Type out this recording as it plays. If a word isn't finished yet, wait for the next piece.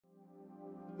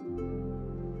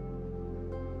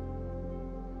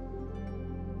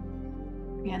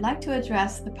I'd like to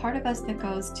address the part of us that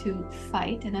goes to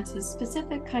fight, and it's a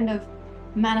specific kind of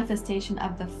manifestation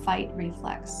of the fight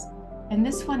reflex. And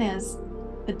this one is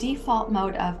the default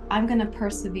mode of, I'm going to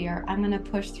persevere, I'm going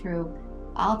to push through,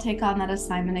 I'll take on that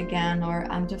assignment again, or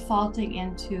I'm defaulting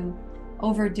into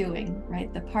overdoing,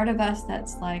 right? The part of us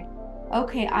that's like,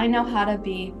 okay, I know how to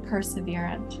be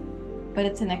perseverant, but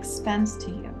it's an expense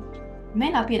to you. It may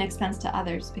not be an expense to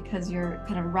others because you're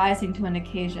kind of rising to an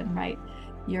occasion, right?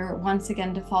 You're once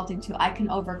again defaulting to, I can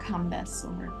overcome this,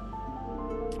 or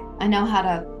I know how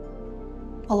to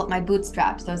pull up my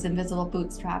bootstraps, those invisible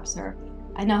bootstraps, or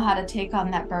I know how to take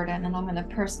on that burden and I'm going to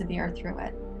persevere through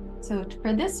it. So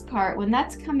for this part, when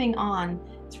that's coming on,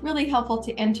 it's really helpful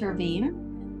to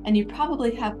intervene. And you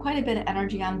probably have quite a bit of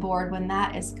energy on board when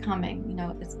that is coming. You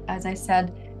know, as I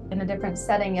said in a different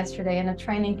setting yesterday in a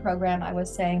training program, I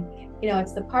was saying, you know,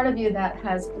 it's the part of you that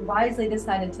has wisely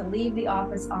decided to leave the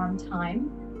office on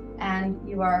time, and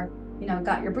you are, you know,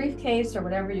 got your briefcase or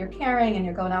whatever you're carrying and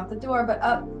you're going out the door, but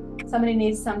somebody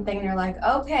needs something and you're like,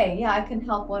 okay, yeah, I can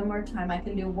help one more time. I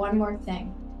can do one more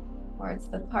thing. Or it's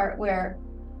the part where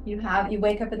you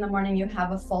wake up in the morning, you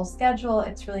have a full schedule.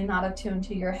 It's really not attuned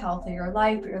to your health or your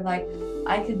life, but you're like,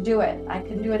 I could do it. I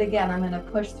can do it again. I'm going to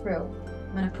push through.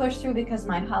 I'm going to push through because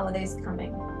my holiday's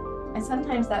coming. And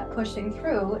sometimes that pushing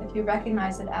through, if you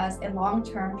recognize it as a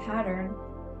long-term pattern,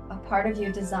 a part of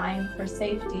you designed for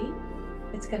safety,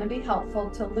 it's going to be helpful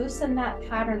to loosen that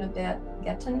pattern a bit,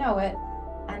 get to know it,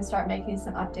 and start making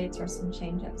some updates or some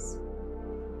changes.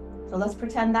 So let's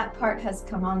pretend that part has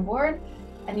come on board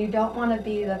and you don't want to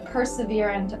be the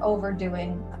perseverant,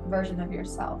 overdoing version of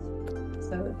yourself.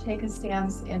 So take a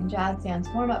stance in jazz dance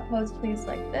warm-up pose, please,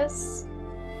 like this.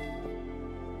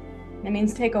 It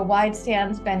means take a wide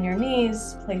stance, bend your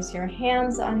knees, place your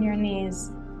hands on your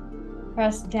knees,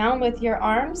 press down with your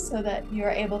arms so that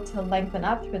you're able to lengthen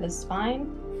up through the spine.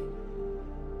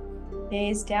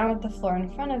 Gaze down at the floor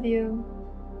in front of you.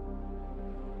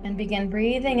 And begin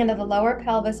breathing into the lower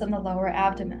pelvis and the lower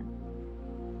abdomen.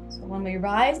 So when we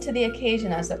rise to the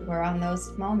occasion, as it were, on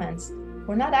those moments,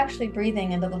 we're not actually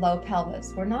breathing into the low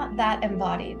pelvis. We're not that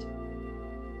embodied.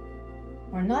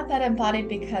 We're not that embodied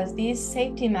because these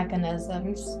safety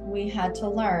mechanisms we had to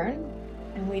learn,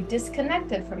 and we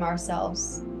disconnected from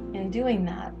ourselves in doing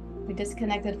that. We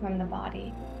disconnected from the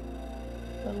body.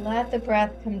 So let the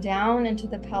breath come down into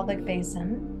the pelvic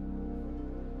basin.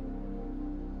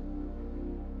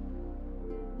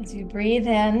 As you breathe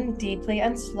in deeply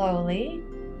and slowly,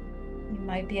 you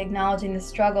might be acknowledging the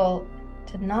struggle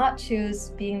to not choose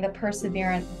being the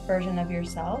perseverant version of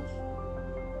yourself.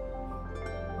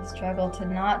 The struggle to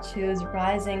not choose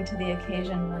rising to the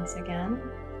occasion once again.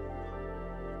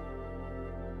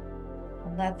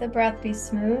 Let the breath be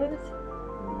smooth,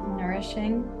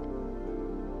 nourishing.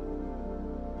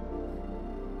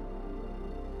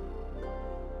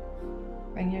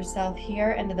 Bring yourself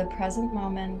here into the present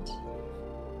moment.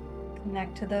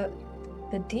 Connect to the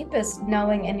deepest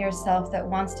knowing in yourself that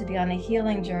wants to be on a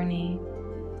healing journey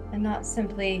and not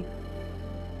simply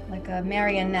like a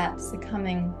marionette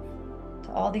succumbing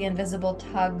to all the invisible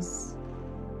tugs,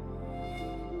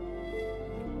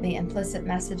 the implicit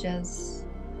messages.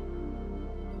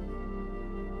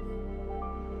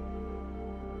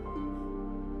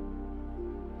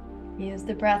 Use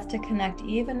the breath to connect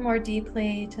even more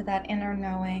deeply to that inner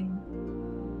knowing.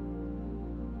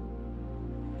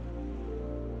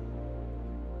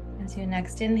 As you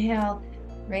next inhale,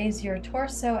 raise your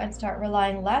torso and start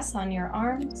relying less on your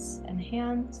arms and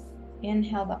hands.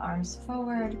 Inhale the arms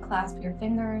forward, clasp your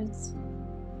fingers.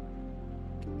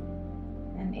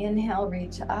 And inhale,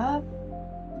 reach up.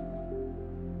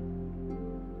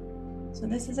 So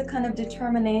this is a kind of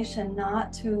determination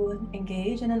not to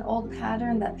engage in an old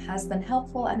pattern that has been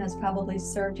helpful and has probably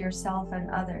served yourself and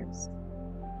others.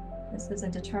 This is a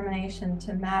determination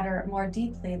to matter more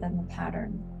deeply than the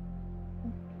pattern.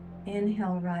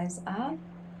 Inhale, rise up.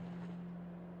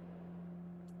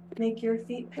 Make your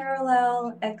feet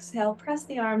parallel. Exhale, press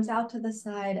the arms out to the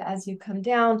side as you come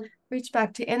down. Reach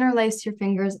back to interlace your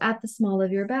fingers at the small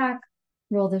of your back.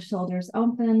 Roll the shoulders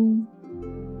open.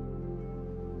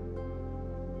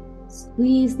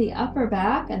 Squeeze the upper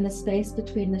back and the space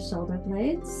between the shoulder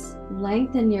blades.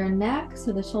 Lengthen your neck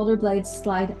so the shoulder blades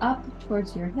slide up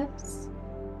towards your hips.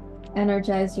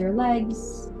 Energize your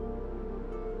legs.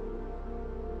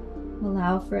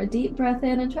 Allow for a deep breath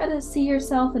in and try to see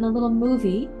yourself in a little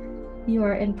movie. You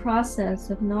are in process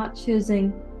of not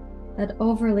choosing that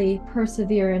overly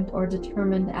perseverant or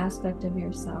determined aspect of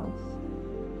yourself.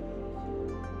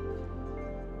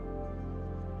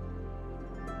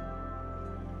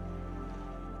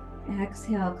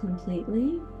 Exhale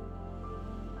completely.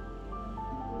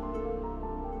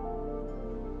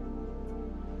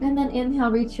 And then inhale,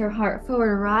 reach your heart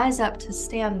forward, rise up to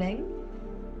standing.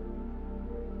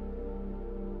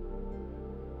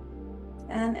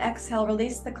 And exhale,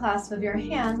 release the clasp of your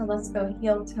hands, and let's go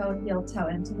heel toe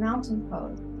into mountain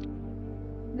pose.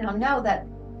 Now know that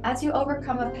as you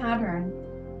overcome a pattern,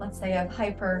 let's say of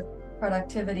hyper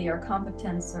productivity or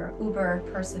competence or uber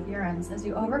perseverance, as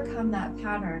you overcome that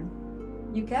pattern,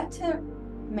 you get to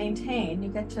maintain, you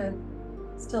get to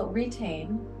still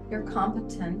retain your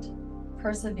competent,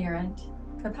 perseverant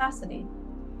capacity,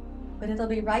 but it'll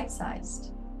be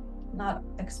right-sized, not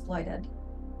exploited.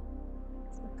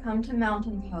 Come to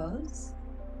mountain pose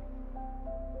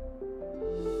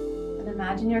and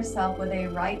imagine yourself with a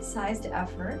right-sized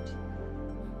effort,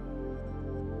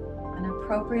 an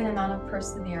appropriate amount of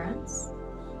perseverance,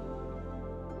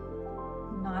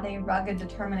 not a rugged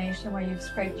determination where you've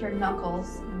scraped your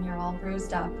knuckles and you're all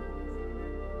bruised up.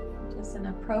 Just an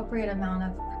appropriate amount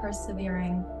of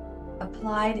persevering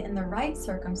applied in the right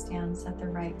circumstance at the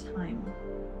right time.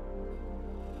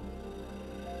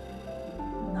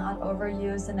 Not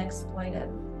overused and exploited.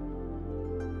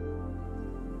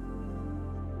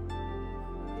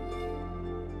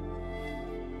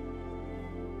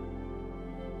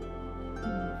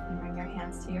 And bring your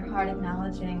hands to your heart,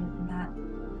 acknowledging that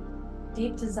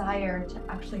deep desire to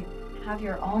actually have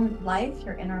your own life,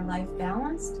 your inner life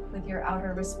balanced with your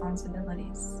outer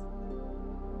responsibilities.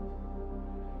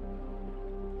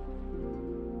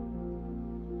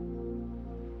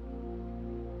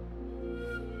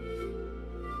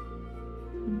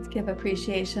 Let's give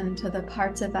appreciation to the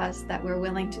parts of us that were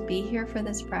willing to be here for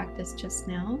this practice just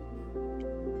now.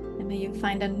 And may you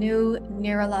find a new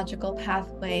neurological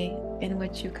pathway in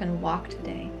which you can walk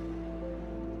today.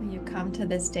 May you come to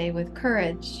this day with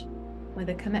courage, with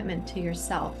a commitment to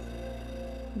yourself,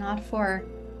 not for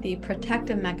the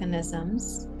protective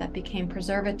mechanisms that became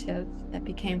preservative, that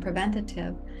became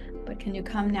preventative, but can you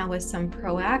come now with some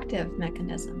proactive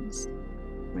mechanisms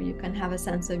where you can have a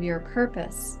sense of your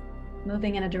purpose,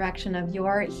 moving in a direction of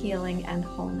your healing and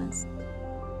wholeness.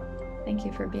 Thank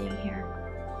you for being here.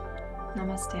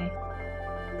 Namaste.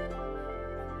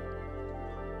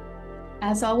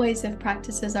 As always, if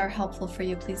practices are helpful for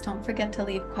you, please don't forget to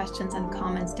leave questions and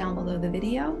comments down below the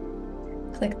video.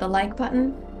 Click the like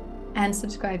button and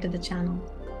subscribe to the channel.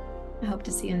 I hope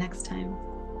to see you next time.